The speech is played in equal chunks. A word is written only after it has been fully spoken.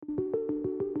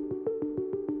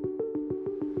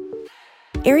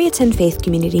Area 10 Faith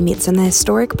Community meets in the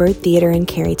historic Byrd Theater in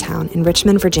Carytown in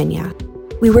Richmond, Virginia.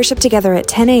 We worship together at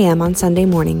 10 a.m. on Sunday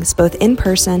mornings, both in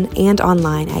person and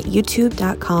online at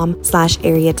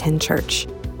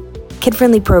youtube.com/area10church.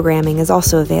 Kid-friendly programming is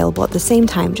also available at the same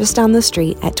time just down the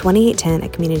street at 2810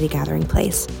 at Community Gathering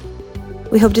Place.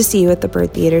 We hope to see you at the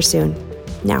Byrd Theater soon.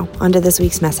 Now, on to this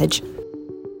week's message.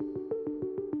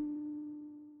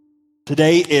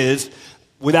 Today is,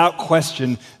 without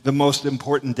question, the most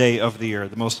important day of the year,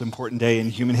 the most important day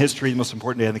in human history, the most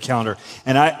important day on the calendar.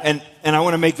 And I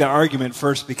want to make that argument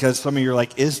first because some of you are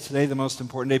like, is today the most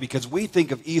important day? Because we think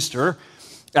of Easter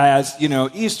as,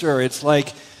 Easter, it's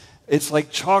like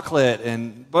chocolate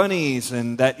and bunnies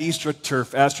and that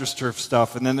astroturf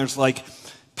stuff. And then there's like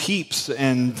Peeps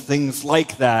and things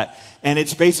like that. And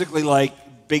it's basically like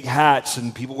big hats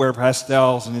and people wear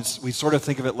pastels. And we sort of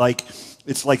think of it like,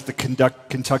 it's like the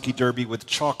Kentucky Derby with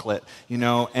chocolate,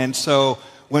 And so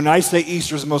when I say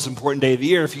Easter is the most important day of the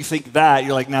year, if you think that,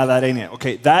 you're like, nah, that ain't it.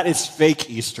 Okay, that is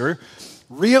fake Easter.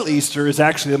 Real Easter is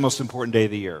actually the most important day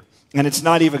of the year. And it's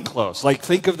not even close. Like,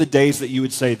 think of the days that you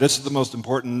would say, this is the most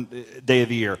important day of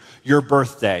the year. Your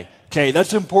birthday. Okay,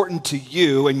 that's important to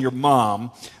you and your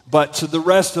mom. But to the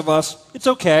rest of us, it's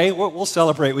okay. We'll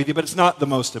celebrate with you, but it's not the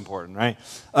most important, right?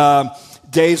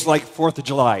 Days like 4th of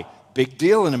July. Big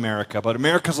deal in America, but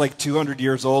America's like 200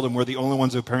 years old, and we're the only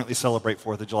ones who apparently celebrate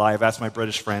 4th of July. I've asked my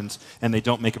British friends, and they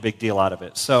don't make a big deal out of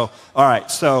it. So, all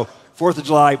right, so 4th of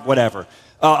July, whatever.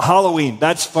 Halloween,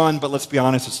 that's fun, but let's be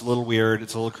honest, it's a little weird,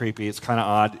 it's a little creepy, it's kind of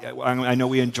odd. I know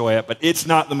we enjoy it, but it's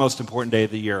not the most important day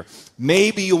of the year.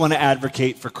 Maybe you want to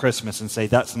advocate for Christmas and say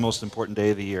that's the most important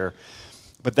day of the year.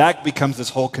 But that becomes this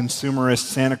whole consumerist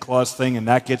Santa Claus thing, and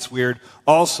that gets weird.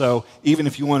 Also, even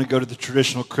if you want to go to the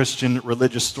traditional Christian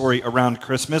religious story around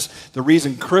Christmas, the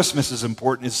reason Christmas is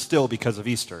important is still because of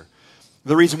Easter.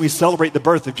 The reason we celebrate the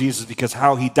birth of Jesus is because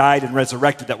how he died and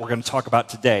resurrected that we're going to talk about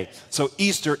today. So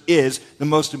Easter is the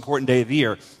most important day of the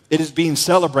year. It is being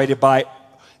celebrated by,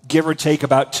 give or take,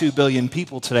 about 2 billion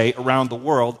people today around the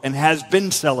world and has been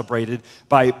celebrated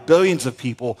by billions of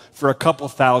people for a couple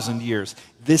thousand years.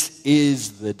 This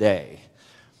is the day.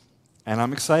 And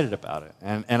I'm excited about it.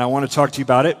 And I want to talk to you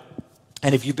about it.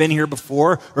 And if you've been here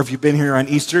before, or if you've been here on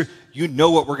Easter, you know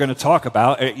what we're going to talk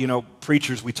about.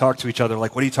 Preachers, we talk to each other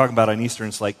like, what are you talking about on Easter?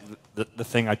 And it's like the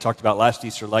thing I talked about last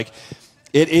Easter. Like,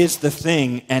 it is the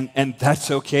thing, and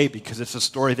that's okay because it's a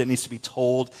story that needs to be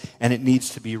told and it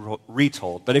needs to be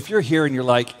retold. But if you're here and you're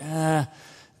like,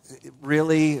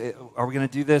 really? Are we going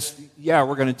to do this? Yeah,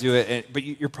 we're going to do it. But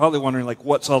you're probably wondering, like,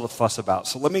 what's all the fuss about?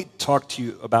 So let me talk to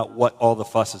you about what all the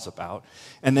fuss is about,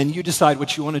 and then you decide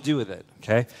what you want to do with it,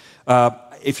 okay?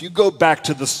 If you go back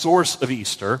to the source of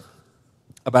Easter,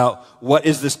 about what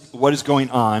is going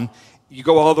on, you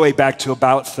go all the way back to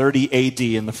about 30 AD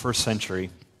in the first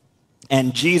century.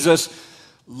 And Jesus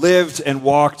lived and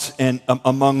walked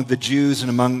among the Jews and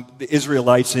among the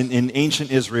Israelites in ancient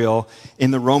Israel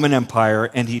in the Roman Empire,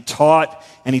 and he taught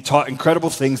incredible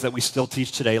things that we still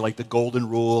teach today, like the Golden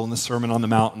Rule and the Sermon on the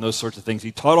Mount and those sorts of things.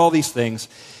 He taught all these things.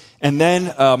 And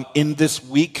then in this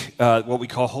week, what we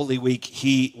call Holy Week,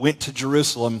 he went to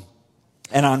Jerusalem.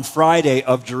 And on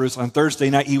Thursday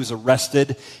night, he was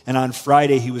arrested, and on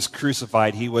Friday, he was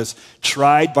crucified. He was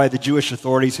tried by the Jewish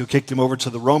authorities who kicked him over to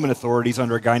the Roman authorities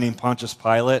under a guy named Pontius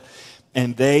Pilate,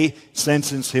 and they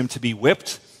sentenced him to be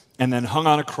whipped and then hung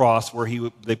on a cross where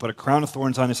they put a crown of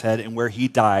thorns on his head and where he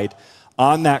died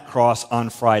on that cross on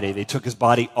Friday. They took his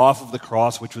body off of the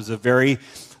cross, which was a very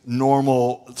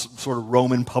normal sort of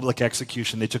Roman public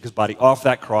execution. They took his body off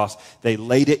that cross. They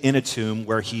laid it in a tomb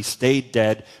where he stayed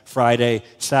dead Friday,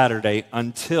 Saturday,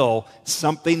 until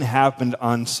something happened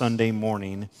on Sunday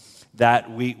morning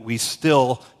that we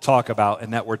still talk about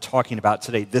and that we're talking about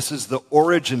today. This is the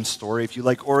origin story. If you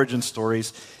like origin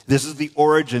stories, this is the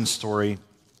origin story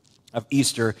of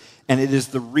Easter, and it is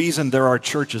the reason there are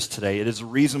churches today. It is the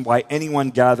reason why anyone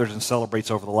gathers and celebrates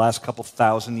over the last couple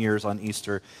thousand years on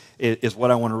Easter is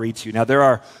what I want to read to you. Now, there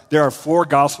are 4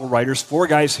 gospel writers, 4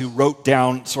 guys who wrote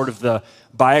down sort of the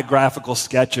biographical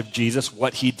sketch of Jesus,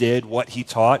 what he did, what he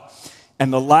taught,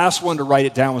 and the last one to write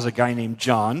it down was a guy named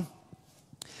John.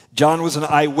 John was an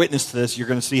eyewitness to this. You're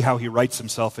going to see how he writes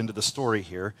himself into the story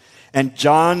here. And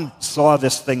John saw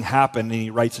this thing happen, and he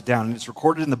writes it down, and it's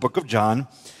recorded in the book of John,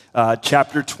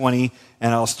 chapter 20,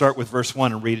 and I'll start with verse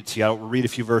 1 and read it to you. I'll read a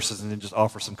few verses and then just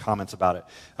offer some comments about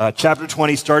it. Chapter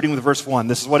 20, starting with verse 1,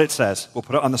 this is what it says. We'll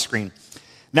put it on the screen.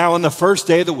 Now, on the first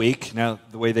day of the week, now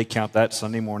the way they count that,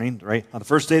 Sunday morning, right? On the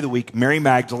first day of the week, Mary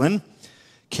Magdalene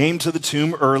came to the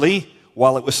tomb early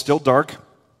while it was still dark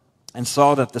and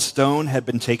saw that the stone had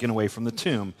been taken away from the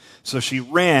tomb. So she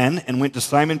ran and went to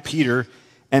Simon Peter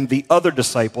and the other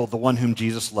disciple, the one whom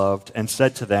Jesus loved, and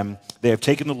said to them, they have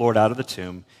taken the Lord out of the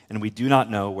tomb, and we do not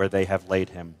know where they have laid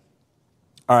him.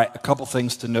 All right, a couple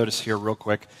things to notice here real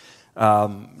quick.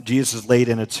 Jesus is laid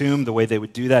in a tomb. The way they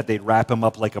would do that, they'd wrap him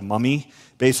up like a mummy,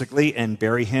 basically, and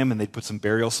bury him, and they'd put some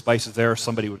burial spices there.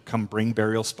 Somebody would come bring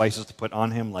burial spices to put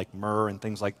on him, like myrrh and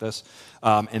things like this.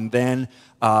 And then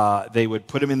they would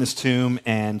put him in this tomb,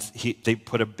 and they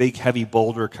put a big, heavy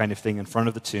boulder kind of thing in front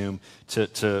of the tomb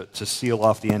to seal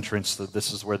off the entrance. So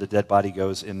this is where the dead body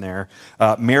goes in there.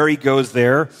 Mary goes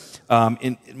there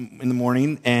in the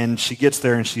morning, and she gets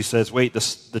there, and she says, wait,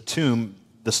 the tomb,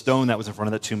 the stone that was in front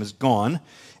of that tomb is gone,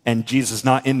 and Jesus is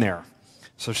not in there.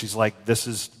 So she's like, this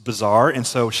is bizarre. And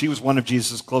so she was one of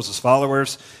Jesus' closest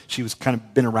followers. She was kind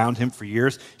of been around him for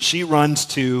years. She runs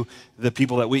to the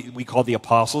people that we call the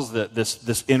apostles,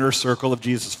 this inner circle of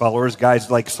Jesus' followers,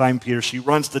 guys like Simon Peter. She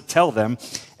runs to tell them,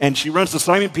 and she runs to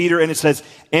Simon Peter, and it says,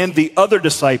 and the other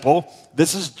disciple,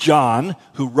 this is John,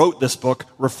 who wrote this book,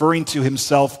 referring to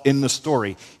himself in the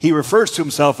story. He refers to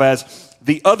himself as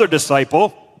the other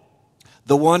disciple,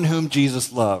 the one whom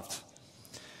Jesus loved.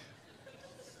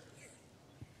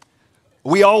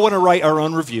 We all want to write our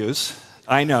own reviews,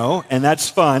 I know, and that's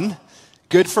fun.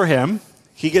 Good for him.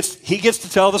 He gets to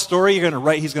tell the story. He's going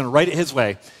to write it his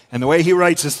way. And the way he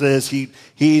writes this is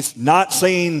he's not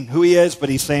saying who he is, but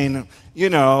he's saying,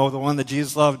 the one that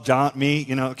Jesus loved, John, me,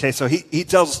 Okay, so he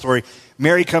tells the story.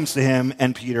 Mary comes to him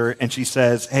and Peter, and she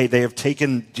says, hey, they have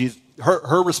taken Jesus.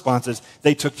 Her response is,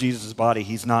 they took Jesus' body.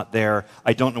 He's not there.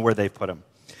 I don't know where they put him.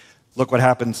 Look what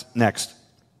happens next.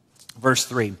 Verse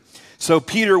 3. So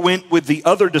Peter went with the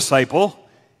other disciple,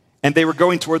 and they were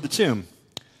going toward the tomb.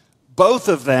 Both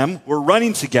of them were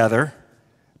running together,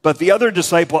 but the other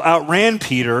disciple outran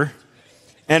Peter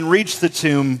and reached the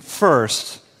tomb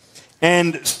first.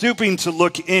 And stooping to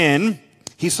look in,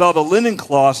 he saw the linen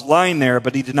cloths lying there,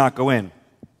 but he did not go in.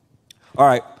 All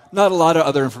right, not a lot of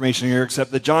other information here, except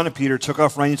that John and Peter took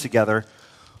off running together.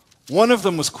 One of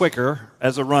them was quicker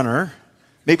as a runner,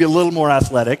 maybe a little more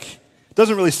athletic.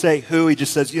 Doesn't really say who, he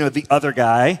just says, the other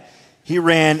guy. He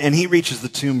ran and he reaches the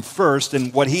tomb first,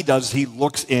 and what he does is he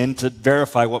looks in to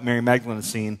verify what Mary Magdalene has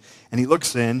seen, and he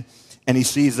looks in and he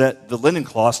sees that the linen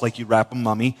cloths, like you wrap a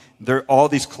mummy, all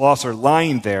these cloths are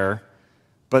lying there,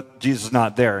 but Jesus is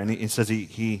not there, and he says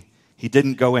he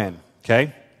didn't go in,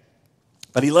 okay?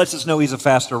 But he lets us know he's a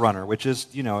faster runner, which is,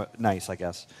 nice, I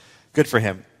guess. Good for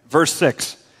him. Verse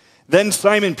 6, then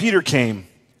Simon Peter came,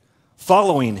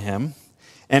 following him,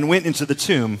 and went into the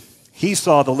tomb. He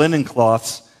saw the linen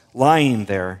cloths lying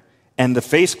there, and the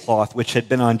face cloth which had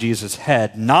been on Jesus'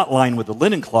 head, not lying with the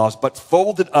linen cloths, but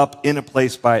folded up in a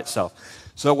place by itself.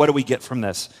 So what do we get from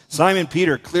this? Simon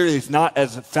Peter clearly is not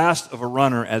as fast of a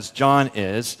runner as John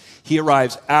is. He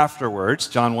arrives afterwards.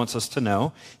 John wants us to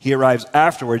know. He arrives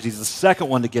afterwards. He's the second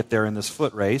one to get there in this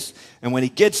foot race. And when he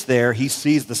gets there, he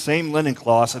sees the same linen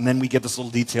cloths, and then we get this little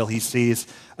detail. He sees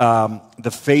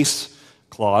the face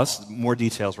cloths, more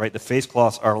details, right? The face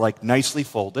cloths are like nicely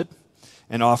folded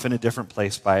and off in a different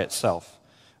place by itself.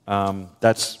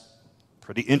 That's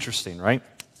pretty interesting, right?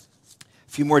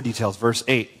 A few more details. Verse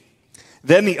 8.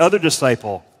 Then the other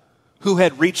disciple, who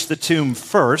had reached the tomb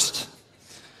first,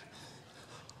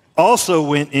 also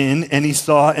went in, and he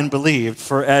saw and believed,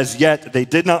 for as yet they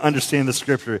did not understand the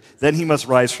scripture, that he must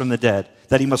rise from the dead.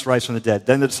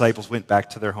 Then the disciples went back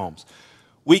to their homes.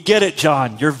 We get it,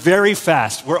 John. You're very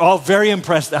fast. We're all very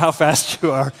impressed at how fast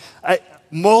you are.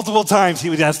 Multiple times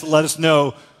he would have to let us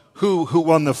know who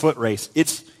won the foot race.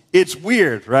 It's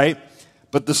weird, right?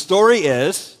 But the story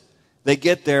is, they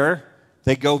get there,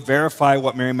 they go verify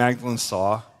what Mary Magdalene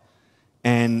saw,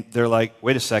 and they're like,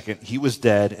 wait a second, he was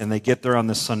dead, and they get there on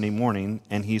this Sunday morning,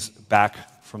 and he's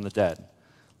back from the dead.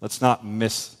 Let's not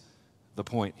miss the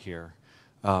point here.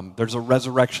 There's a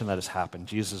resurrection that has happened.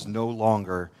 Jesus is no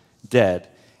longer dead.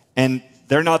 And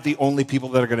they're not the only people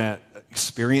that are going to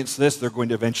experience this. They're going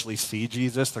to eventually see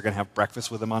Jesus. They're going to have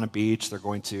breakfast with him on a beach. They're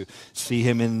going to see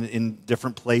him in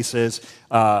different places.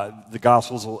 The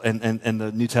Gospels and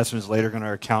the New Testament is later going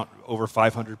to account over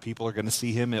 500 people are going to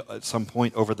see him at some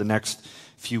point over the next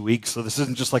few weeks. So this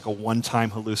isn't just like a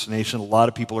one-time hallucination. A lot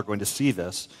of people are going to see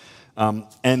this.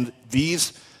 And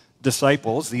these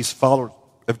disciples, these followers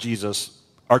of Jesus,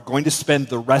 are going to spend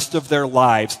the rest of their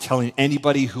lives telling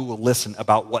anybody who will listen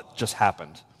about what just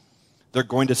happened. They're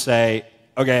going to say,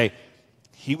 okay,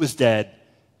 he was dead,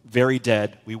 very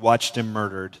dead. We watched him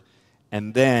murdered.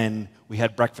 And then we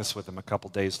had breakfast with him a couple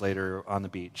days later on the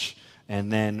beach.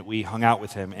 And then we hung out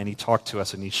with him, and he talked to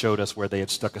us, and he showed us where they had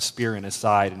stuck a spear in his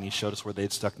side, and he showed us where they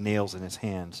had stuck nails in his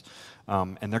hands.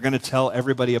 And they're going to tell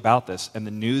everybody about this. And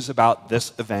the news about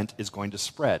this event is going to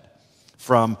spread.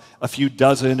 from a few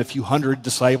dozen, a few hundred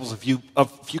disciples, a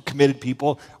few committed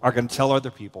people are going to tell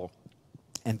other people.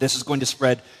 And this is going to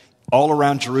spread all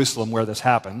around Jerusalem where this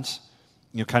happens,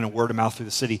 kind of word of mouth through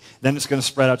the city. Then it's going to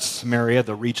spread out to Samaria,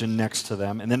 the region next to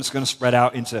them. And then it's going to spread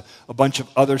out into a bunch of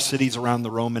other cities around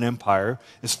the Roman Empire,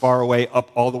 as far away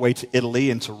up all the way to Italy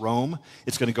and to Rome.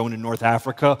 It's going to go into North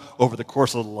Africa. Over the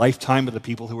course of the lifetime of the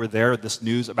people who were there, this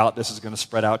news about this is going to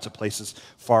spread out to places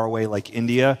far away like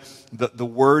India. The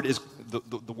word is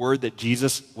the word that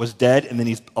Jesus was dead and then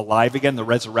he's alive again, the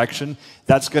resurrection,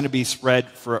 that's going to be spread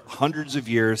for hundreds of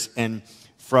years, and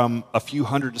from a few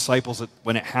hundred disciples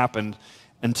when it happened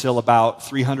until about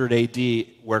 300 AD,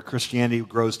 where Christianity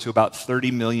grows to about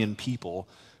 30 million people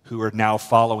who are now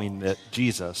following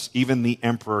Jesus. Even the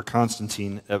Emperor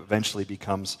Constantine eventually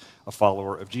becomes a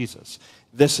follower of Jesus.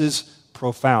 This is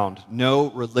profound. No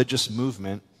religious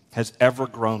movement has ever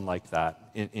grown like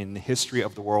that in the history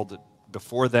of the world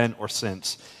before then or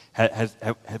since.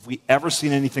 Have we ever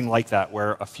seen anything like that,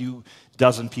 where a few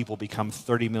dozen people become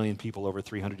 30 million people over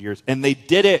 300 years? And they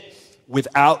did it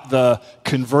without the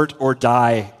convert or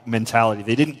die mentality.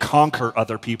 They didn't conquer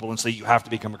other people and say, you have to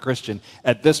become a Christian.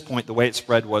 At this point, the way it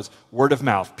spread was word of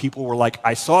mouth. People were like,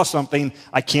 I saw something,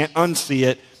 I can't unsee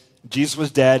it. Jesus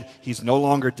was dead, he's no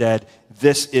longer dead.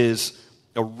 This is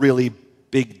a really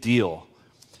big deal.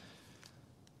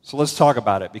 So let's talk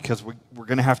about it, because we're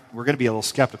going to be a little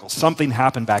skeptical. Something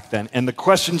happened back then, and the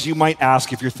questions you might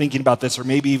ask if you're thinking about this, or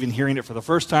maybe even hearing it for the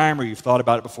first time, or you've thought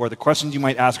about it before, the questions you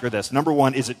might ask are this. Number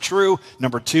one, is it true?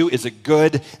 Number two, is it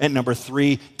good? And number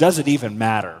three, does it even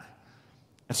matter?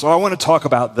 And so I want to talk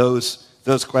about those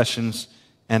questions,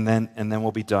 and then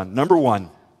we'll be done. Number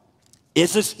one,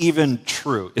 is this even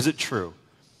true? Is it true?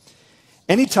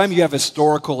 Anytime you have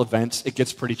historical events, it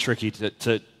gets pretty tricky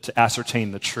to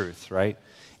ascertain the truth, right?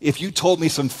 If you told me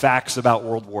some facts about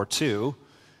World War II,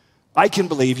 I can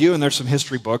believe you, and there's some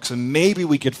history books, and maybe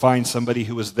we could find somebody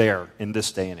who was there in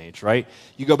this day and age, right?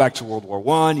 You go back to World War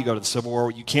I, you go to the Civil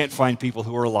War, you can't find people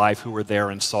who are alive who were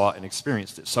there and saw and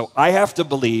experienced it. So I have to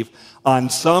believe on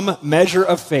some measure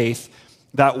of faith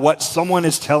that what someone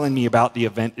is telling me about the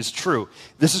event is true.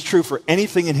 This is true for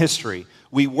anything in history.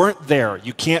 We weren't there.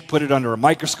 You can't put it under a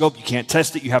microscope. You can't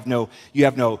test it. You have no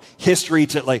history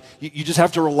to, you just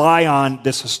have to rely on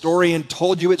this historian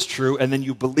told you it's true, and then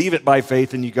you believe it by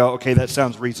faith, and you go, okay, that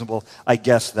sounds reasonable. I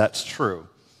guess that's true.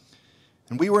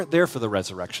 And we weren't there for the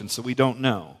resurrection, so we don't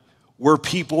know. Were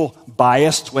people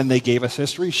biased when they gave us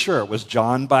history? Sure. Was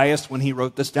John biased when he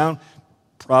wrote this down?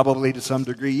 Probably to some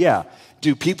degree, yeah.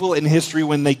 Do people in history,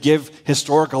 when they give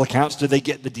historical accounts, do they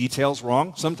get the details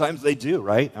wrong? Sometimes they do,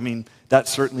 right? I mean,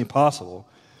 that's certainly possible.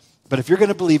 But if you're going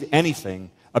to believe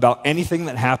anything about anything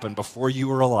that happened before you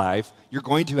were alive, you're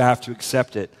going to have to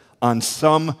accept it on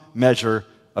some measure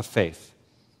of faith.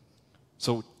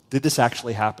 So, did this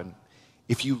actually happen?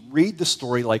 If you read the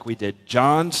story like we did,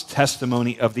 John's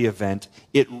testimony of the event,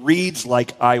 it reads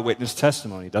like eyewitness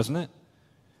testimony, doesn't it?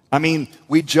 I mean,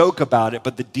 we joke about it,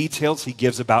 but the details he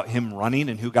gives about him running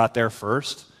and who got there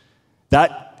first,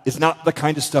 that is not the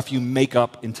kind of stuff you make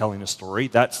up in telling a story.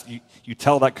 You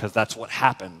tell that because that's what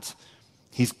happened.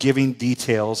 He's giving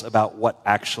details about what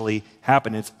actually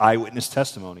happened. It's eyewitness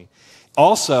testimony.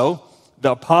 Also,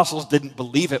 the apostles didn't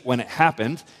believe it when it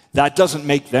happened. That doesn't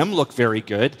make them look very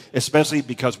good, especially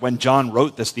because when John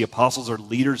wrote this, the apostles are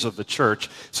leaders of the church.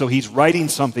 So he's writing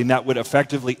something that would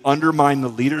effectively undermine the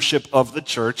leadership of the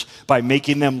church by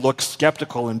making them look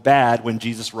skeptical and bad when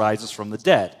Jesus rises from the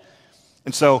dead.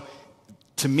 And so,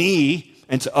 to me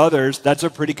and to others, that's a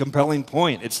pretty compelling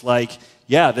point. It's like,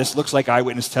 yeah, this looks like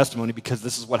eyewitness testimony because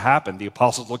this is what happened. The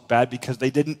apostles looked bad because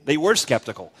they were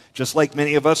skeptical, just like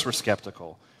many of us were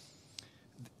skeptical.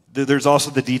 There's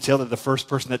also the detail that the first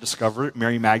person that discovered it,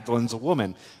 Mary Magdalene's a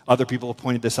woman. Other people have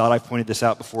pointed this out. I've pointed this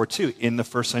out before too. In the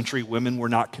first century, women were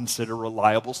not considered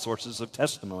reliable sources of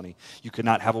testimony. You could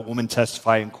not have a woman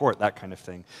testify in court, that kind of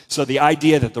thing. So the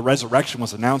idea that the resurrection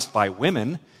was announced by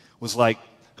women was like,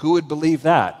 who would believe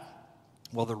that?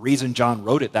 Well, the reason John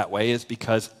wrote it that way is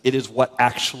because it is what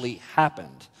actually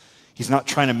happened. He's not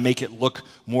trying to make it look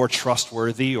more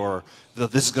trustworthy or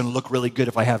this is going to look really good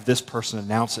if I have this person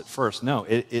announce it first. No,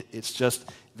 it's just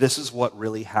this is what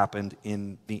really happened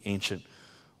in the ancient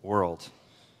world.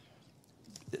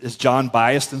 Is John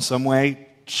biased in some way?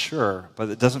 Sure, but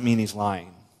it doesn't mean he's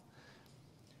lying.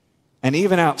 And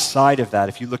even outside of that,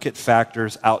 if you look at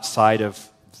factors outside of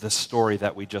the story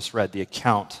that we just read, the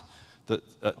account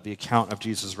of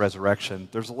Jesus' resurrection,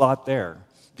 there's a lot there.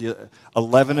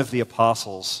 11 of the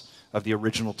apostles of the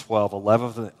original 12,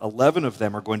 11 of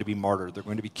them are going to be martyred. They're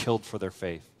going to be killed for their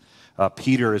faith.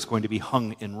 Peter is going to be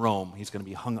hung in Rome. He's going to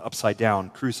be hung upside down,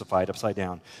 crucified upside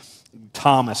down.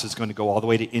 Thomas is going to go all the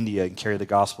way to India and carry the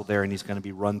gospel there, and he's going to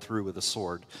be run through with a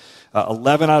sword.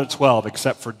 11 out of 12,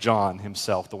 except for John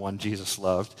himself, the one Jesus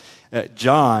loved.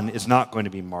 John is not going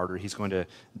to be martyred. He's going to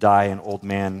die an old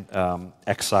man,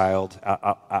 exiled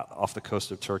off the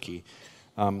coast of Turkey.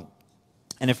 And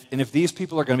if these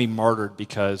people are going to be martyred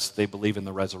because they believe in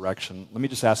the resurrection, let me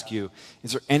just ask you,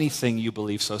 is there anything you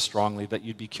believe so strongly that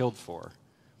you'd be killed for?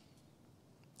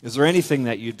 Is there anything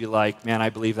that you'd be like, man, I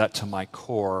believe that to my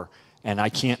core, and I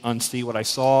can't unsee what I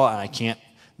saw, and I can't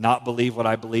not believe what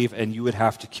I believe, and you would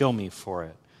have to kill me for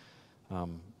it?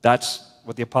 That's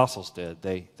what the apostles did.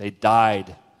 They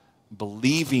died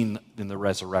believing in the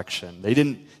resurrection. They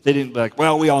didn't be like,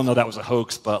 well, we all know that was a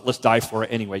hoax, but let's die for it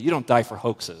anyway. You don't die for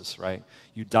hoaxes, right?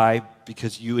 You die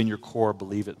because you in your core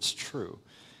believe it's true.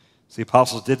 So the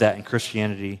apostles did that, and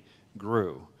Christianity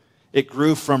grew. It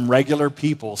grew from regular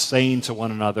people saying to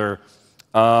one another,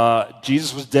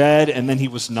 Jesus was dead and then he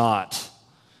was not.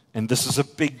 And this is a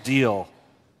big deal.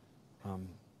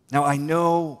 Now, I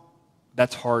know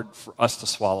that's hard for us to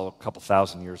swallow a couple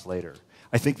thousand years later.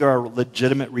 I think there are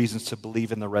legitimate reasons to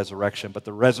believe in the resurrection, but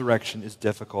the resurrection is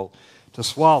difficult to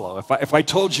swallow. If I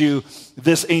told you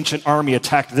this ancient army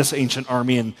attacked this ancient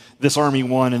army and this army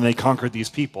won and they conquered these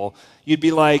people, you'd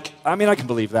be like, I mean, I can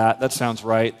believe that. That sounds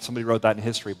right. Somebody wrote that in a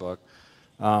history book.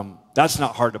 That's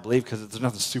not hard to believe because there's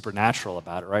nothing supernatural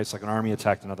about it, right? It's like an army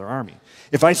attacked another army.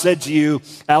 If I said to you,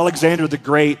 Alexander the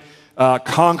Great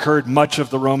conquered much of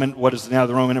the Roman, what is now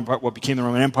the Roman Empire, what became the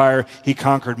Roman Empire. He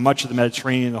conquered much of the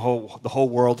Mediterranean, the whole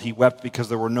world. He wept because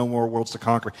there were no more worlds to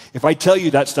conquer. If I tell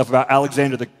you that stuff about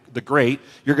Alexander the Great,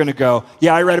 you're going to go,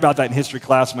 yeah, I read about that in history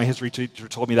class. My history teacher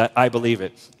told me that. I believe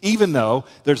it. Even though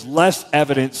there's less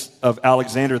evidence of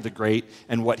Alexander the Great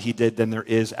and what he did than there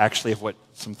is actually of what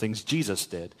some things Jesus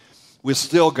did. We'll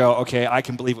still go, okay, I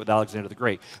can believe it with Alexander the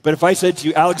Great. But if I said to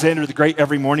you, Alexander the Great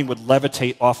every morning would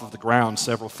levitate off of the ground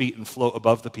several feet and float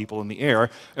above the people in the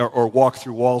air, or walk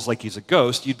through walls like he's a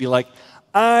ghost, you'd be like,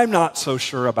 I'm not so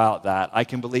sure about that. I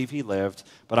can believe he lived,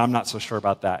 but I'm not so sure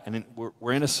about that. And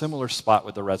we're in a similar spot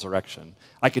with the resurrection.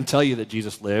 I can tell you that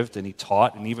Jesus lived and he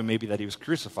taught, and even maybe that he was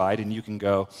crucified, and you can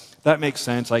go, that makes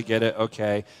sense, I get it,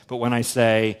 okay. But when I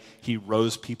say he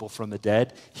rose people from the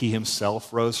dead, he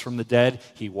himself rose from the dead,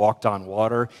 he walked on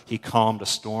water, he calmed a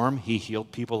storm, he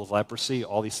healed people of leprosy,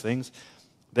 all these things,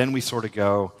 then we sort of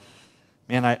go,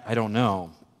 man, I don't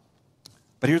know.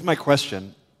 But here's my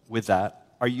question with that.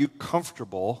 Are you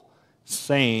comfortable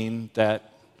saying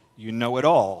that you know it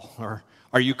all? Or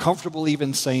are you comfortable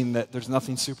even saying that there's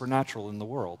nothing supernatural in the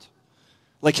world?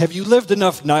 Like, have you lived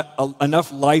enough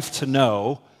life to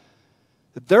know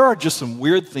that there are just some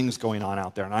weird things going on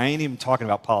out there? And I ain't even talking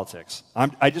about politics.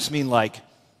 I just mean, like,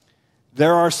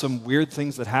 there are some weird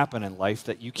things that happen in life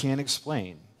that you can't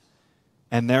explain.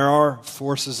 And there are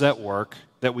forces at work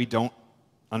that we don't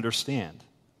understand.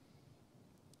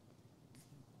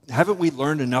 Haven't we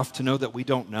learned enough to know that we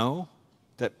don't know?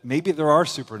 That maybe there are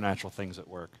supernatural things at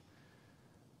work?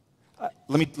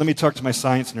 Let me talk to my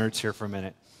science nerds here for a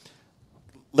minute.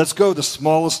 Let's go the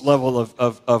smallest level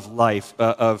of life,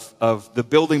 of the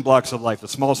building blocks of life. The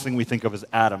smallest thing we think of is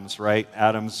atoms, right?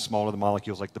 Atoms, smaller than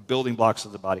molecules, like the building blocks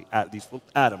of the body, these little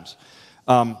atoms.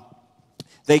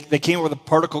 They came up with a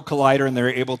particle collider, and they were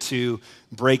able to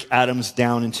break atoms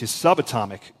down into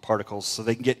subatomic particles so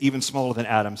they can get even smaller than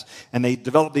atoms. And they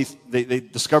developed they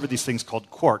discovered these things called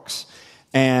quarks.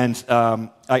 And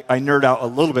I nerd out a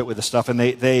little bit with this stuff, and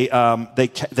they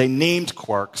named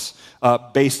quarks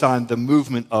based on the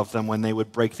movement of them when they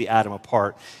would break the atom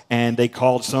apart. And they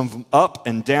called some of them up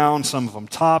and down, some of them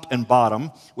top and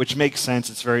bottom, which makes sense.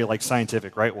 It's very like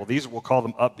scientific, right? Well, these we'll call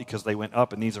them up because they went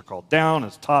up, and these are called down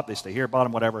as top. They stay here,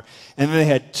 bottom, whatever. And then they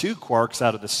had 2 quarks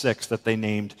out of the 6 that they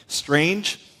named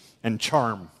strange and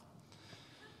charm.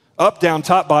 Up, down,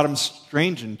 top, bottom,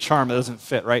 strange and charm. That doesn't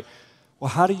fit, right? Well,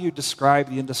 how do you describe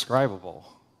the indescribable?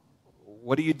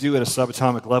 What do you do at a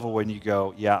subatomic level when you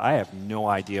go, yeah, I have no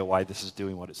idea why this is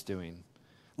doing what it's doing?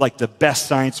 Like the best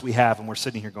science we have, and we're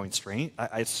sitting here going, strange?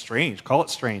 It's strange. Call it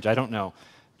strange. I don't know.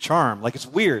 Charm. Like it's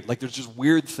weird. Like there's just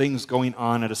weird things going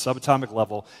on at a subatomic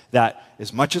level that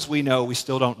as much as we know, we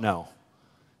still don't know.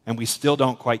 And we still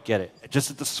don't quite get it. Just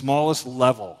at the smallest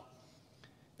level.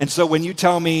 And so when you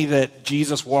tell me that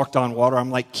Jesus walked on water,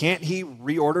 I'm like, can't he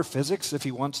reorder physics if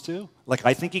he wants to? Like,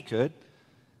 I think he could.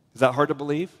 Is that hard to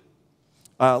believe?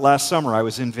 Last summer, I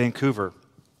was in Vancouver,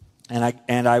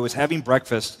 and I was having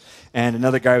breakfast, and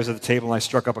another guy was at the table, and I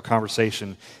struck up a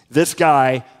conversation. This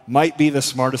guy might be the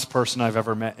smartest person I've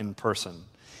ever met in person.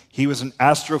 He was an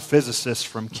astrophysicist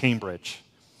from Cambridge.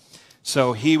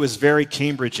 So he was very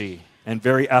Cambridgey and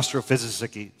very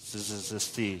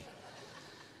astrophysicist-y.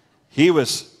 He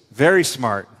was very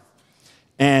smart.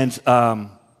 And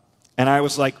I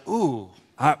was like, ooh,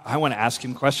 I want to ask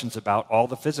him questions about all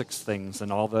the physics things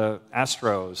and all the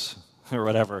astros or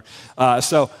whatever.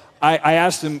 So I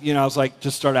asked him, I was like,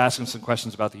 just start asking some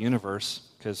questions about the universe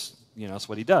because, that's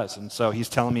what he does. And so he's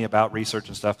telling me about research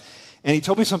and stuff. And he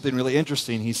told me something really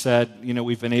interesting. He said,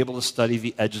 we've been able to study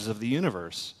the edges of the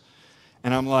universe.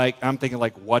 And I'm thinking,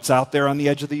 what's out there on the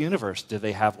edge of the universe? Do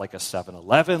they have like a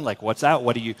 7-Eleven? Like, what's out?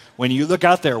 When you look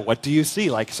out there, what do you see?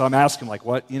 So I'm asking,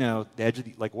 what, the edge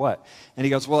of what? And he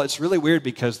goes, well, it's really weird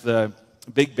because the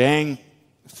Big Bang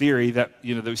theory that,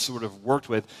 that we sort of worked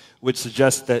with would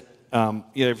suggest that,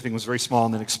 everything was very small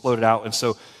and then exploded out. And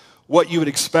so what you would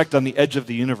expect on the edge of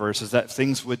the universe is that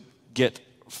things would get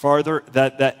farther,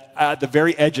 that at the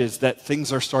very edges, that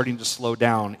things are starting to slow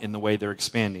down in the way they're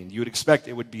expanding. You would expect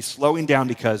it would be slowing down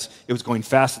because it was going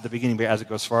fast at the beginning, but as it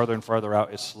goes farther and farther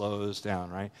out, it slows down,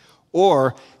 right?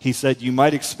 Or, he said, you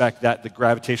might expect that the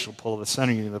gravitational pull of the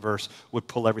center of the universe would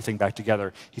pull everything back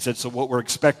together. He said, so what we're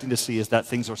expecting to see is that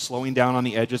things are slowing down on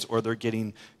the edges or they're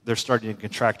starting to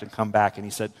contract and come back. And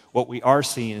he said, what we are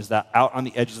seeing is that out on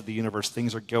the edges of the universe,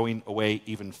 things are going away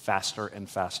even faster and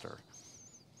faster.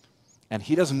 And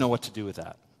he doesn't know what to do with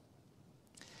that.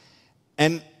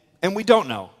 And we don't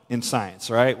know in science,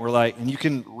 right? We're like, and you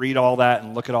can read all that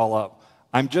and look it all up.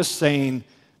 I'm just saying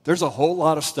there's a whole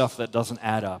lot of stuff that doesn't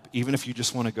add up, even if you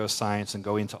just want to go science and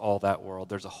go into all that world.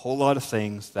 There's a whole lot of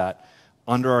things that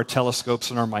under our telescopes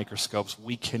and our microscopes,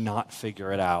 we cannot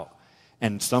figure it out.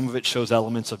 And some of it shows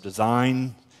elements of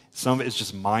design. Some of it is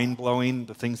just mind-blowing,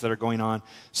 the things that are going on.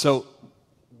 So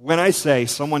when I say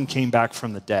someone came back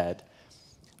from the dead,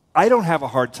 I don't have a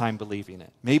hard time believing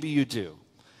it. Maybe you do.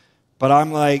 But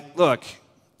I'm like, look,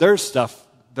 there's stuff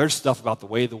about the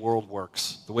way the world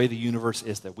works, the way the universe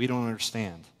is that we don't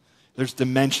understand. There's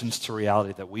dimensions to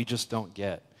reality that we just don't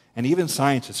get. And even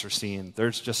scientists are seeing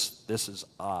this is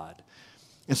odd.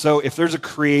 And so if there's a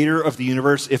creator of the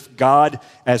universe, if God,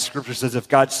 as Scripture says, if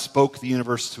God spoke the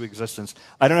universe to existence,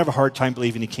 I don't have a hard time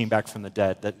believing he came back from the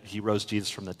dead, that he rose Jesus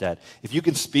from the dead. If you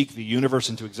can speak the universe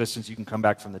into existence, you can come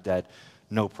back from the dead,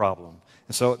 no problem.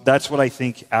 And so that's what I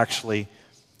think actually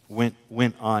went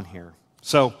on here.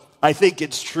 So I think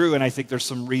it's true, and I think there's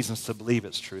some reasons to believe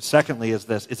it's true. Secondly is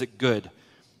this, is it good?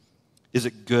 Is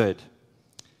it good?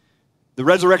 The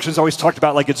resurrection is always talked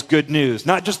about like it's good news.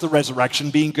 Not just the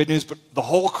resurrection being good news, but the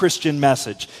whole Christian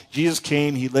message. Jesus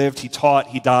came, he lived, he taught,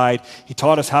 he died. He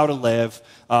taught us how to live,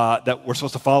 that we're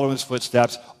supposed to follow in his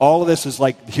footsteps. All of this is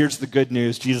like, here's the good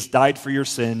news. Jesus died for your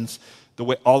sins.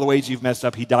 All the ways you've messed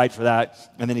up, he died for that.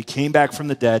 And then he came back from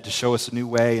the dead to show us a new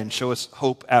way and show us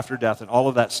hope after death and all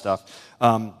of that stuff.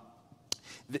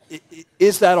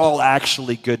 Is that all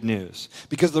actually good news?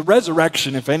 Because the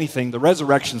resurrection, if anything, the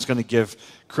resurrection is going to give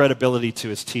credibility to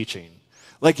his teaching.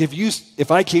 Like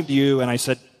if I came to you and I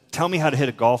said, tell me how to hit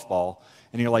a golf ball,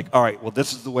 and you're like, all right, well,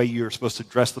 this is the way you're supposed to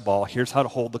dress the ball. Here's how to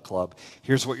hold the club.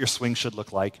 Here's what your swing should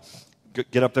look like.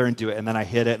 Get up there and do it. And then I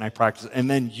hit it and I practice it. And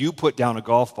then you put down a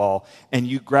golf ball and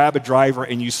you grab a driver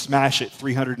and you smash it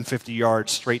 350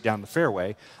 yards straight down the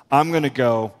fairway. I'm going to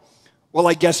go, well,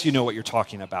 I guess you know what you're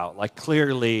talking about. Like,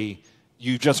 clearly,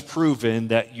 you just proven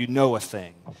that you know a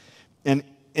thing. And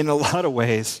in a lot of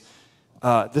ways,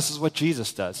 this is what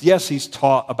Jesus does. Yes, he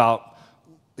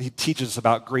teaches us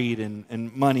about greed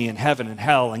and money and heaven and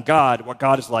hell and God, what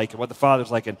God is like and what the Father's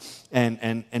like,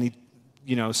 and he,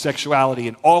 sexuality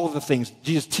and all of the things.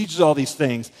 Jesus teaches all these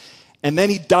things. And then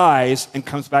he dies and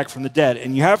comes back from the dead.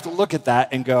 And you have to look at that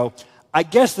and go, I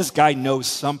guess this guy knows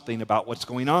something about what's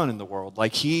going on in the world.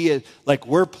 Like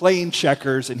we're playing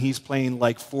checkers and he's playing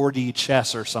like 4D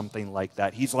chess or something like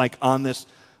that. He's like on this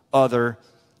other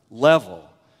level.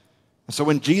 And so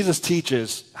when Jesus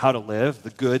teaches how to live,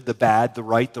 the good, the bad, the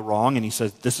right, the wrong, and he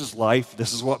says, this is life,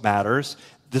 this is what matters,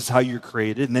 this is how you're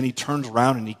created, and then he turns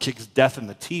around and he kicks death in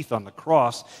the teeth on the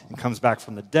cross and comes back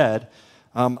from the dead,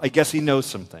 I guess he knows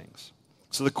some things.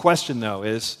 So the question, though,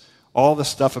 is, all the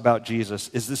stuff about Jesus,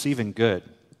 is this even good?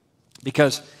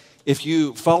 Because if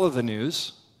you follow the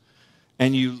news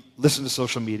and you listen to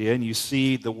social media and you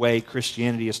see the way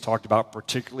Christianity is talked about,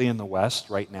 particularly in the West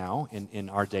right now, in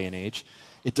our day and age,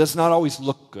 it does not always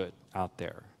look good out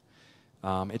there.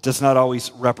 It does not always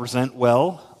represent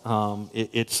well.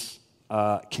 It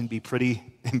can be pretty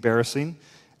embarrassing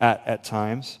at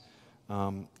times.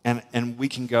 And we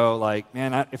can go like,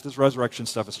 man, if this resurrection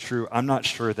stuff is true, I'm not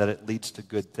sure that it leads to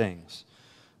good things.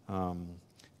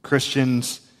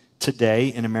 Christians today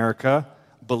in America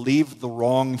believe the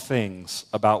wrong things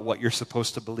about what you're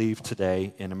supposed to believe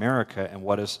today in America and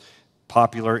what is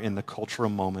popular in the cultural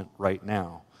moment right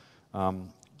now.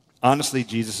 Honestly,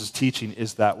 Jesus' teaching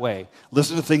is that way.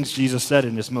 Listen to things Jesus said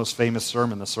in his most famous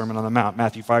sermon, the Sermon on the Mount,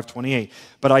 Matthew 5:28.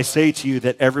 But I say to you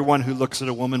that everyone who looks at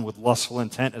a woman with lustful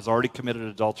intent has already committed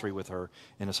adultery with her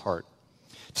in his heart.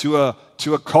 To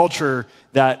a culture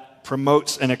that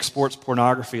promotes and exports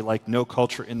pornography like no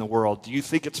culture in the world, do you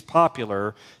think it's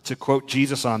popular to quote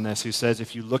Jesus on this, who says,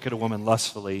 if you look at a woman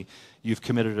lustfully, you've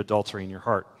committed adultery in your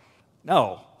heart?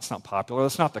 No, it's not popular.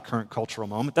 That's not the current cultural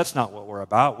moment. That's not what we're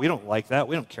about. We don't like that.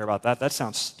 We don't care about that. That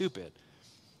sounds stupid.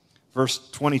 Verse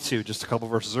 22, just a couple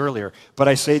verses earlier. But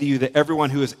I say to you that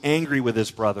everyone who is angry with his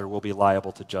brother will be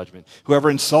liable to judgment. Whoever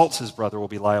insults his brother will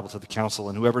be liable to the council,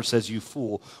 and whoever says you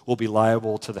fool will be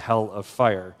liable to the hell of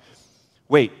fire.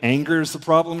 Wait, anger is the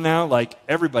problem now? Like,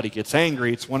 everybody gets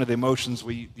angry. It's one of the emotions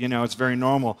it's very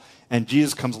normal. And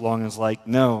Jesus comes along and is like,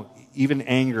 no, even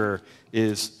anger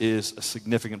is a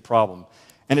significant problem.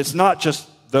 And it's not just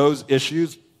those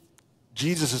issues.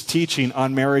 Jesus' teaching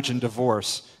on marriage and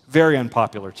divorce, very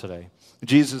unpopular today.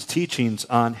 Jesus' teachings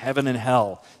on heaven and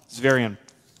hell is very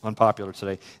unpopular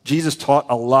today. Jesus taught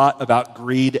a lot about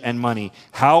greed and money.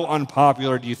 How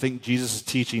unpopular do you think Jesus'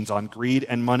 teachings on greed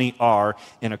and money are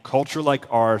in a culture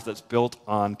like ours that's built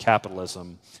on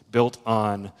capitalism, built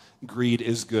on greed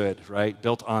is good, right?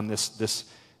 Built on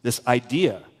this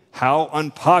idea. How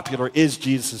unpopular is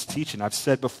Jesus' teaching? I've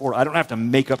said before, I don't have to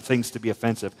make up things to be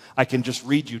offensive. I can just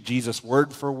read you Jesus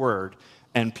word for word,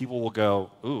 and people will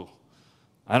go, ooh,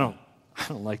 I don't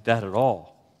like that at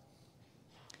all.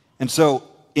 And so,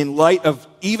 in light of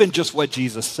even just what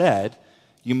Jesus said,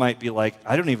 you might be like,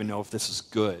 I don't even know if this is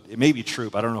good. It may be true,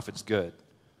 but I don't know if it's good.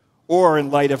 Or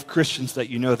in light of Christians that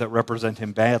you know that represent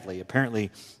him badly.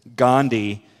 Apparently,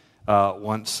 Gandhi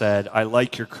once said, I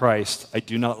like your Christ, I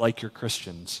do not like your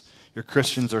Christians. Your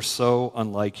Christians are so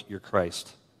unlike your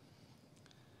Christ.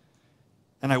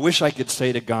 And I wish I could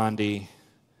say to Gandhi,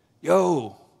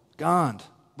 yo, Gandhi,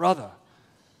 brother,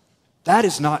 that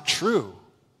is not true.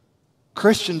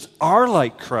 Christians are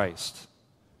like Christ.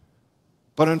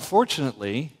 But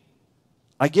unfortunately,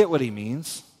 I get what he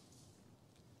means.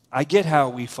 I get how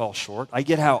we fall short. I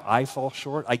get how I fall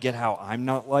short. I get how I'm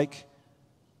not like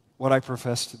what I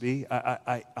profess to be.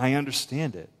 I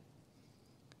understand it.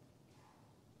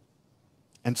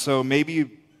 And so maybe you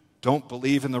don't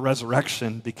believe in the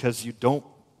resurrection because you don't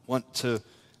want to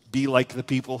be like the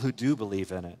people who do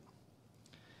believe in it.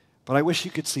 But I wish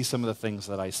you could see some of the things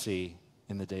that I see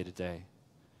in the day-to-day.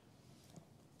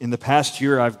 In the past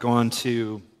year, I've gone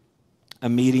to a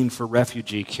meeting for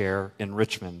refugee care in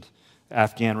Richmond,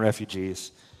 Afghan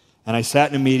refugees. And I sat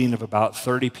in a meeting of about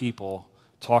 30 people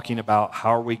talking about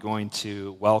how are we going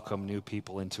to welcome new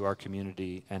people into our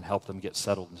community and help them get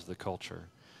settled into the culture.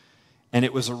 And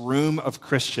it was a room of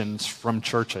Christians from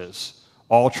churches,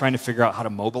 all trying to figure out how to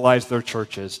mobilize their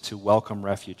churches to welcome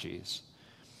refugees.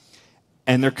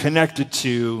 And they're connected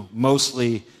to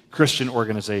mostly Christian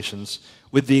organizations,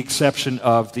 with the exception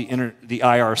of the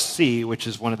IRC, which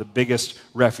is one of the biggest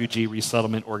refugee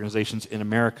resettlement organizations in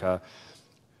America,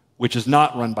 which is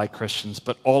not run by Christians,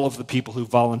 but all of the people who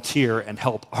volunteer and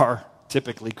help are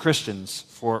typically Christians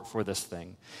for this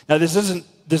thing. Now, this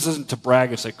isn't to brag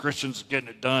and say Christians are getting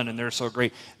it done and they're so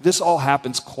great. This all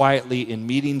happens quietly in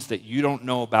meetings that you don't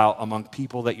know about among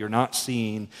people that you're not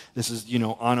seeing. This is,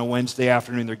 on a Wednesday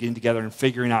afternoon, they're getting together and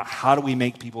figuring out how do we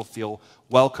make people feel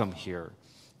welcome here.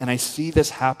 And I see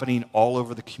this happening all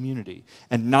over the community,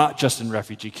 and not just in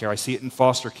refugee care. I see it in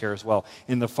foster care as well.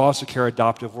 In the foster care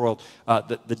adoptive world,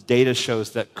 the data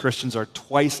shows that Christians are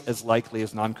twice as likely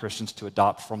as non-Christians to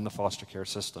adopt from the foster care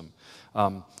system.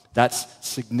 That's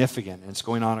significant, and it's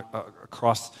going on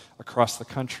across the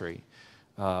country.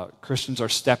 Christians are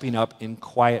stepping up in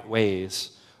quiet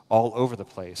ways all over the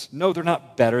place. No, they're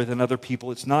not better than other people.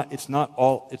 It's not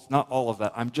all of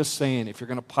that. I'm just saying, if you're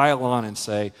going to pile on and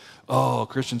say, oh,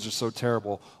 Christians are so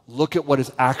terrible, look at what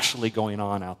is actually going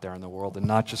on out there in the world and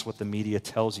not just what the media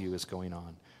tells you is going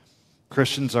on.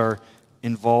 Christians are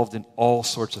involved in all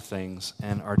sorts of things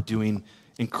and are doing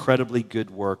incredibly good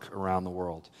work around the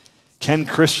world. Can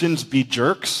Christians be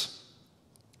jerks?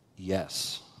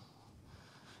 Yes.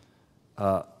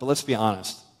 But let's be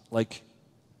honest,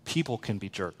 people can be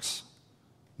jerks,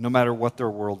 no matter what their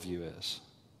worldview is.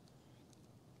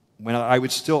 When I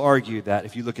would still argue that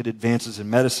if you look at advances in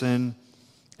medicine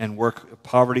and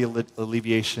poverty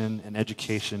alleviation and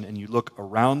education, and you look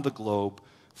around the globe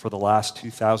for the last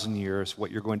 2,000 years, what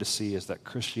you're going to see is that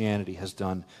Christianity has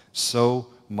done so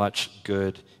much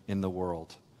good in the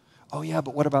world. Oh yeah,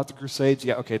 but what about the Crusades?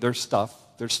 Yeah, okay, there's stuff.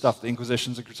 The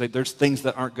Inquisitions, the Crusades, there's things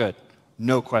that aren't good.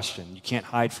 No question. You can't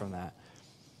hide from that.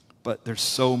 but there's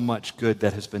so much good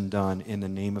that has been done in the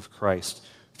name of Christ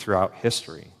throughout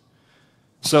history.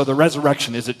 So the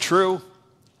resurrection, is it true?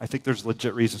 I think there's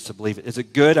legit reasons to believe it. Is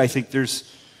it good? I think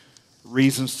there's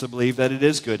reasons to believe that it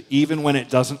is good, even when it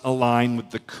doesn't align with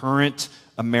the current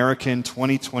American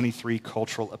 2023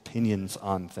 cultural opinions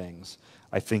on things.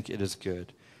 I think it is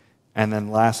good. And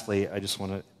then lastly, I just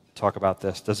want to talk about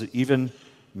this. Does it even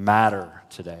matter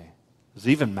today? Does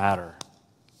it even matter?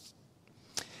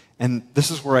 And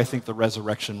this is where I think the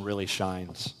resurrection really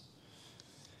shines.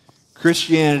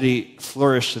 Christianity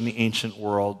flourished in the ancient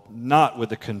world, not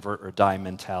with a convert or die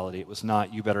mentality. It was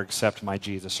not, you better accept my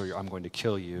Jesus or I'm going to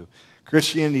kill you.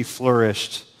 Christianity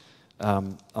flourished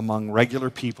among regular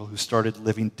people who started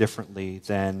living differently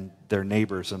than their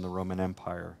neighbors in the Roman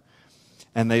Empire.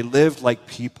 And they lived like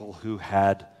people who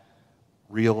had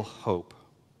real hope.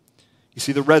 You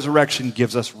see, the resurrection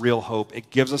gives us real hope. It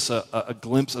gives us a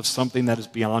glimpse of something that is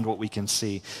beyond what we can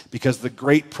see. Because the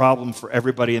great problem for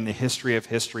everybody in the history of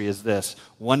history is this: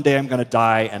 one day I'm going to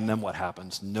die, and then what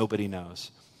happens? Nobody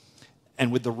knows.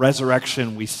 And with the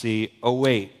resurrection, we see, oh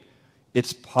wait,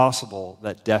 it's possible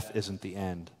that death isn't the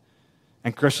end.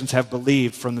 And Christians have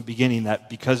believed from the beginning that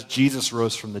because Jesus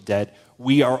rose from the dead,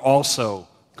 we are also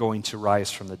going to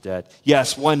rise from the dead.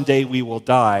 Yes, one day we will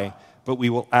die, but we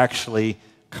will actually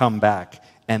come back.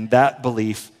 And that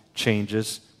belief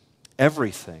changes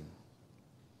everything.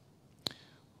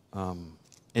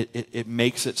 It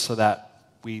makes it so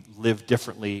that we live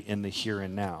differently in the here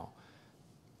and now.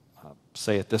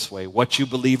 Say it this way: what you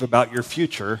believe about your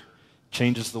future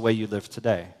changes the way you live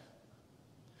today.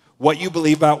 What you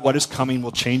believe about what is coming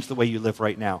will change the way you live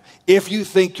right now. If you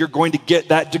think you're going to get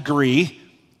that degree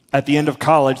at the end of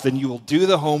college, then you will do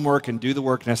the homework and do the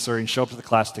work necessary and show up to the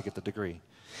class to get the degree.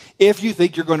 If you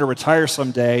think you're going to retire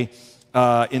someday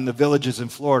in the villages in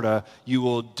Florida, you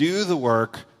will do the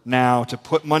work now to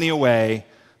put money away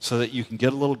so that you can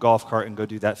get a little golf cart and go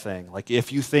do that thing. Like,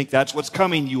 if you think that's what's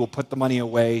coming, you will put the money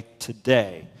away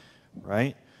today,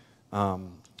 right?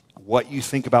 What you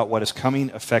think about what is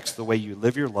coming affects the way you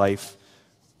live your life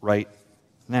right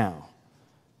now.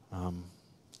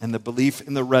 And the belief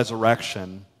in the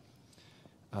resurrection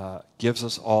gives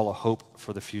us all a hope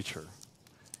for the future.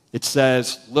 It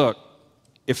says, look,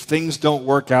 if things don't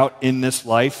work out in this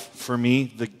life for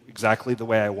me exactly the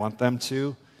way I want them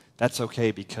to, that's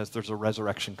okay, because there's a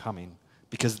resurrection coming.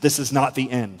 Because this is not the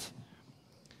end.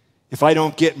 If I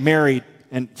don't get married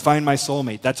and find my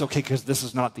soulmate, that's okay, because this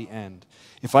is not the end.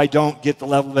 If I don't get the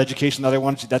level of education that I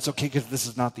wanted to, that's okay, because this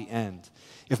is not the end.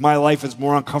 If my life is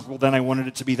more uncomfortable than I wanted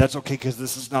it to be, that's okay, because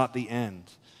this is not the end.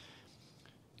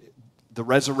 The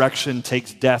resurrection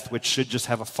takes death, which should just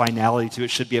have a finality to it.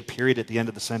 It should be a period at the end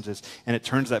of the sentence, and it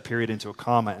turns that period into a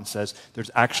comma and says,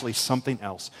 there's actually something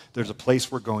else. There's a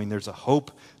place we're going. There's a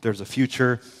hope. There's a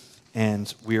future,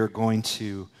 and we are going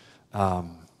to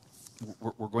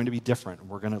we're going to be different.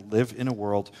 We're going to live in a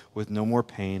world with no more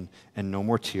pain and no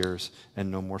more tears and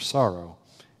no more sorrow,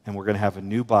 and we're going to have a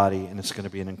new body, and it's going to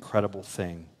be an incredible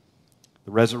thing.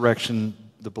 The resurrection,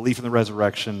 the belief in the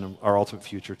resurrection, our ultimate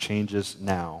future, changes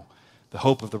now. The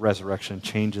hope of the resurrection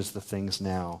changes the things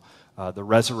now. The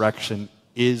resurrection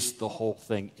is the whole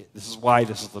thing. This is why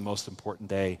this is the most important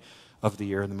day of the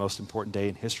year and the most important day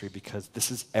in history, because this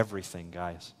is everything,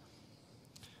 guys.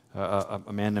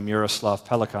 A man named Miroslav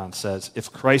Pelikan says,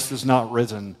 if Christ is not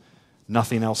risen,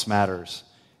 nothing else matters.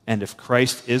 And if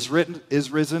Christ is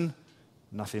risen,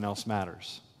 nothing else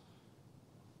matters.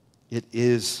 It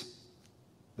is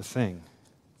the thing.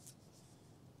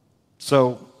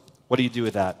 So, what do you do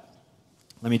with that?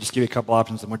 Let me just give you a couple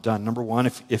options and we're done. Number one,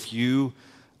 if you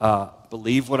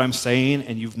believe what I'm saying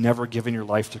and you've never given your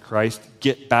life to Christ,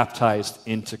 get baptized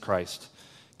into Christ.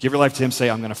 Give your life to him, say,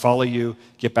 I'm going to follow you,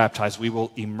 get baptized. We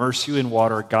will immerse you in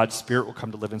water. God's Spirit will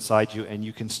come to live inside you, and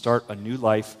you can start a new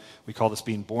life. We call this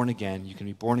being born again. You can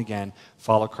be born again,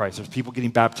 follow Christ. There's people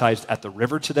getting baptized at the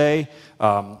river today.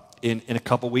 In a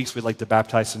couple weeks, we'd like to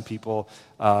baptize some people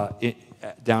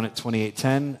down at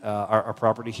 2810, our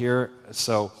property here.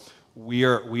 So we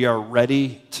are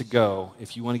ready to go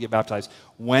if you want to get baptized.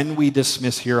 When we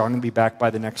dismiss here, I'm going to be back by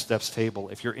the Next Steps table.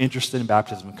 If you're interested in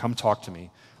baptism, come talk to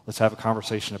me. Let's have a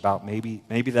conversation about maybe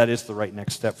that is the right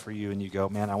next step for you, and you go,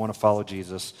 man, I want to follow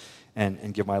Jesus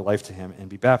and give my life to him and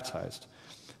be baptized.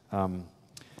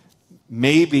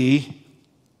 Maybe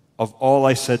of all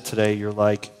I said today, you're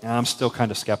like, I'm still kind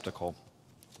of skeptical.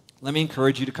 Let me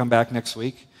encourage you to come back next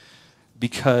week,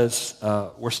 because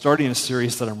we're starting a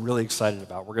series that I'm really excited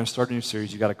about. We're going to start a new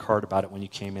series. You got a card about it when you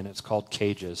came in. It's called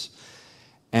Cages.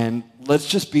 And let's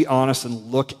just be honest and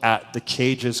look at the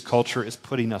cages culture is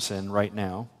putting us in right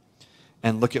now,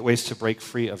 and look at ways to break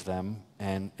free of them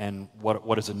and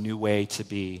what is a new way to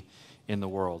be in the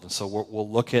world. And so we'll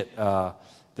look at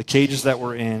the cages that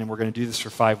we're in, and we're going to do this for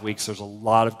 5 weeks. There's a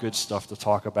lot of good stuff to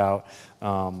talk about.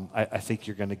 I think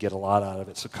you're going to get a lot out of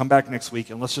it. So come back next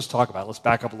week, and let's just talk about it. Let's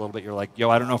back up a little bit. You're like,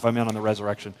 I don't know if I'm in on the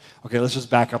resurrection. Okay, let's just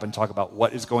back up and talk about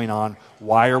what is going on.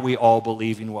 Why are we all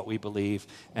believing what we believe,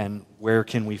 and where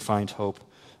can we find hope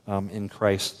in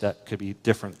Christ that could be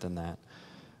different than that?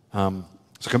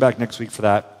 So come back next week for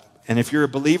that. And if you're a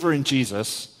believer in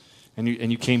Jesus, and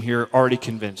you came here already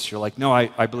convinced, you're like, no,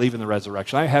 I believe in the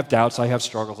resurrection. I have doubts, I have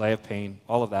struggles, I have pain,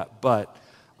 all of that, but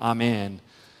I'm in.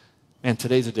 Man,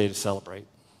 today's a day to celebrate.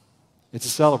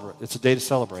 It's a day to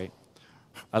celebrate.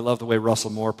 I love the way Russell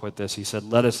Moore put this. He said,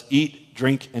 let us eat,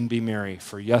 drink, and be merry,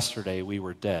 for yesterday we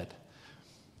were dead.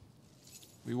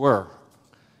 We were.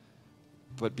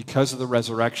 But because of the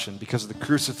resurrection, because of the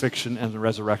crucifixion and the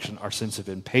resurrection, our sins have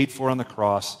been paid for on the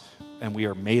cross, and we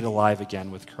are made alive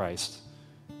again with Christ.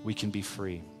 We can be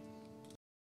free.